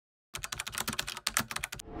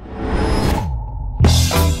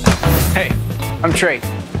I'm Trey.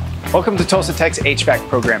 Welcome to Tulsa Tech's HVAC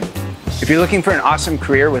program. If you're looking for an awesome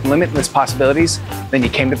career with limitless possibilities, then you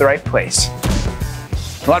came to the right place.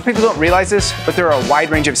 A lot of people don't realize this, but there are a wide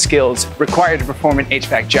range of skills required to perform an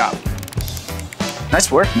HVAC job. Nice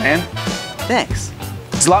work, man. Thanks.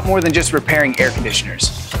 It's a lot more than just repairing air conditioners.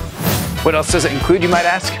 What else does it include, you might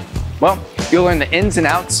ask? Well, you'll learn the ins and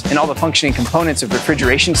outs and all the functioning components of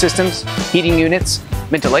refrigeration systems, heating units,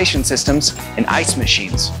 ventilation systems, and ice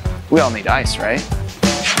machines. We all need ice, right?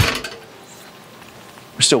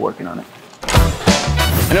 We're still working on it.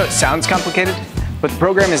 I know it sounds complicated, but the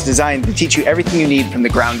program is designed to teach you everything you need from the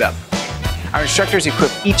ground up. Our instructors equip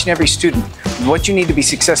each and every student with what you need to be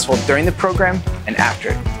successful during the program and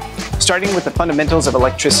after it. Starting with the fundamentals of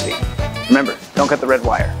electricity. Remember, don't cut the red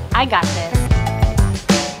wire. I got this.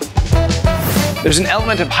 There's an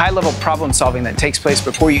element of high-level problem solving that takes place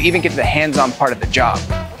before you even get to the hands-on part of the job.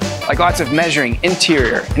 Like lots of measuring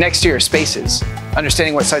interior and exterior spaces,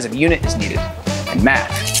 understanding what size of unit is needed, and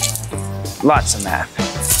math. Lots of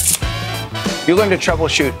math. You'll learn to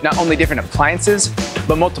troubleshoot not only different appliances,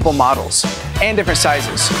 but multiple models and different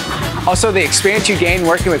sizes. Also, the experience you gain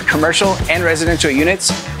working with commercial and residential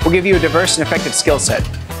units will give you a diverse and effective skill set,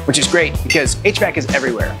 which is great because HVAC is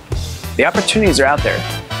everywhere. The opportunities are out there.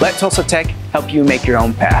 Let Tulsa Tech help you make your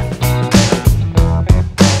own path.